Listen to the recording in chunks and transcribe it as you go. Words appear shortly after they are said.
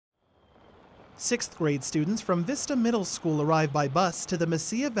Sixth grade students from Vista Middle School arrive by bus to the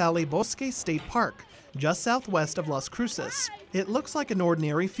Mesilla Valley Bosque State Park, just southwest of Las Cruces. It looks like an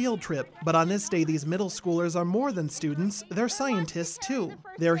ordinary field trip, but on this day these middle schoolers are more than students, they're scientists too.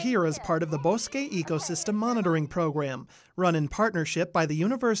 They're here as part of the Bosque Ecosystem Monitoring Program, run in partnership by the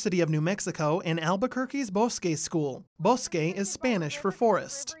University of New Mexico and Albuquerque's Bosque School. Bosque is Spanish for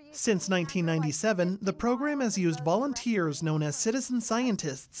forest. Since 1997, the program has used volunteers known as citizen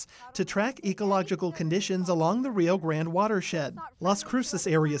scientists to track ecological conditions along the Rio Grande watershed. Las Cruces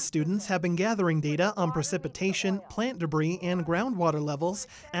area students have been gathering data on precipitation, plant debris, and groundwater levels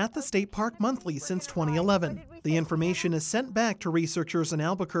at the state park monthly since 2011. The information is sent back to researchers in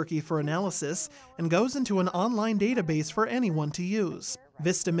Albuquerque for analysis and goes into an online database for anyone to use.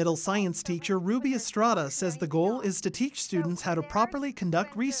 Vista Middle science teacher Ruby Estrada says the goal is to teach students how to properly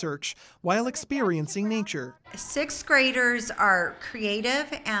conduct research while experiencing nature. Sixth graders are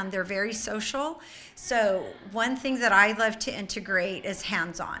creative and they're very social. So one thing that I love to integrate is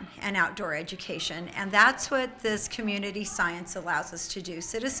hands-on and outdoor education. And that's what this community science allows us to do.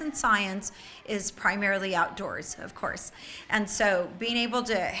 Citizen science is primarily outdoors, of course. And so being able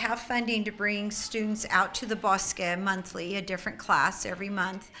to have funding to bring students out to the Bosque monthly, a different class every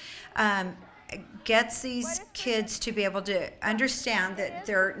month, gets these kids to be able to understand that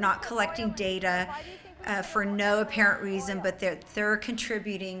they're not collecting data for no apparent reason, but they're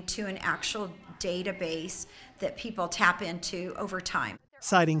contributing to an actual database that people tap into over time.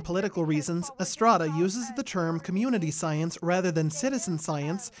 Citing political reasons, Estrada uses the term community science rather than citizen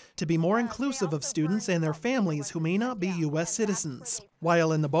science to be more inclusive of students and their families who may not be U.S. citizens.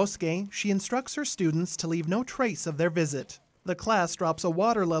 While in the Bosque, she instructs her students to leave no trace of their visit. The class drops a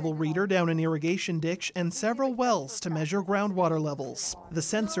water level reader down an irrigation ditch and several wells to measure groundwater levels. The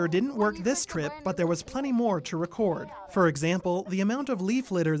sensor didn't work this trip, but there was plenty more to record. For example, the amount of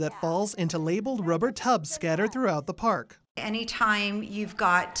leaf litter that falls into labeled rubber tubs scattered throughout the park. Anytime you've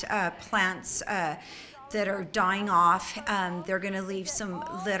got plants that are dying off, they're going to leave some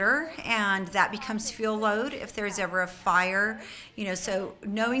litter, and that becomes fuel load if there's ever a fire. So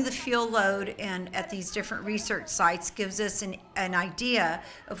knowing the fuel load and at these different research sites gives us an idea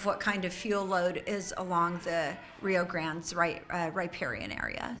of what kind of fuel load is along the Rio Grande's riparian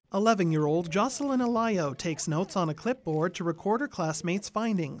area. 11-year-old Jocelyn Alayo takes notes on a clipboard to record her classmates'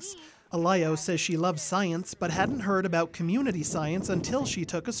 findings. Alayo says she loves science but hadn't heard about community science until she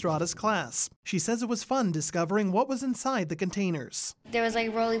took Estrada's class. She says it was fun discovering what was inside the containers. There was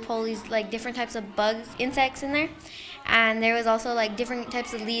like roly-polies, like different types of bugs, insects in there, and there was also like different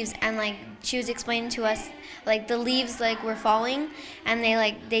types of leaves, and like she was explaining to us like the leaves like were falling, and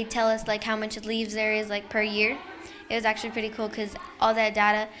they tell us like how much leaves there is like per year. It was actually pretty cool because all that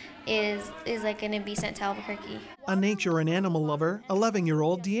data is like going to be sent to Albuquerque. A nature and animal lover,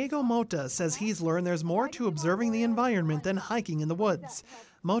 11-year-old Diego Mota says he's learned there's more to observing the environment than hiking in the woods.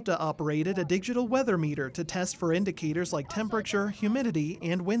 Mota operated a digital weather meter to test for indicators like temperature, humidity,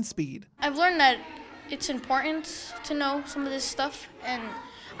 and wind speed. I've learned that it's important to know some of this stuff, and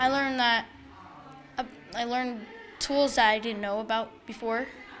I learned tools that I didn't know about before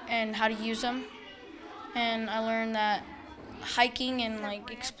and how to use them. And I learned that hiking and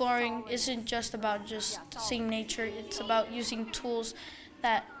like exploring isn't just about just seeing nature. It's about using tools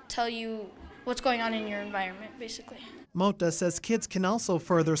that tell you what's going on in your environment, basically. Mota says kids can also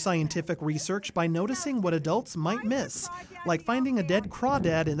further scientific research by noticing what adults might miss, like finding a dead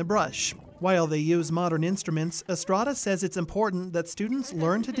crawdad in the brush. While they use modern instruments, Estrada says it's important that students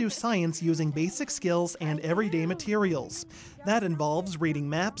learn to do science using basic skills and everyday materials. That involves reading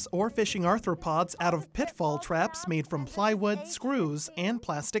maps or fishing arthropods out of pitfall traps made from plywood, screws, and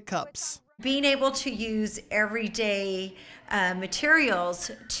plastic cups. Being able to use everyday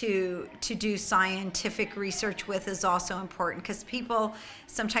materials to do scientific research with is also important, because people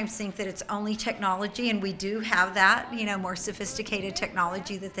sometimes think that it's only technology, and we do have that, more sophisticated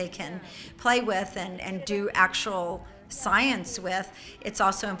technology that they can play with and do actual science with. It's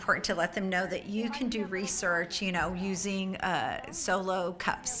also important to let them know that you can do research, using solo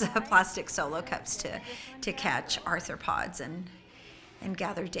cups, plastic solo cups to catch arthropods and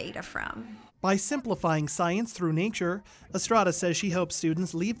gather data from. By simplifying science through nature, Estrada says she hopes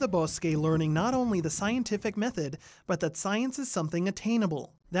students leave the Bosque learning not only the scientific method, but that science is something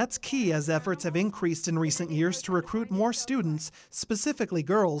attainable. That's key as efforts have increased in recent years to recruit more students, specifically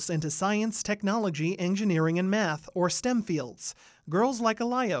girls, into science, technology, engineering, and math, or STEM fields. Girls like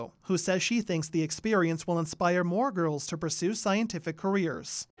Alayo, who says she thinks the experience will inspire more girls to pursue scientific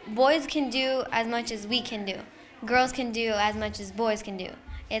careers. Boys can do as much as we can do. Girls can do as much as boys can do.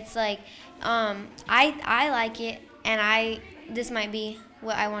 It's like, I like it, and this might be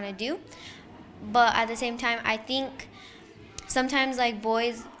what I want to do. but at the same time, I think sometimes like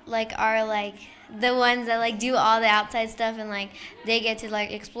boys like are like the ones that like do all the outside stuff, and like they get to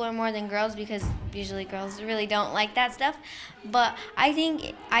like explore more than girls, because usually girls really don't like that stuff. But I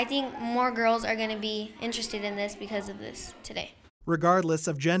think more girls are going to be interested in this because of this today. Regardless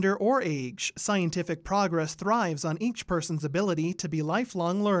of gender or age, scientific progress thrives on each person's ability to be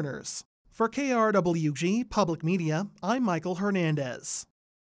lifelong learners. For KRWG Public Media, I'm Michael Hernandez.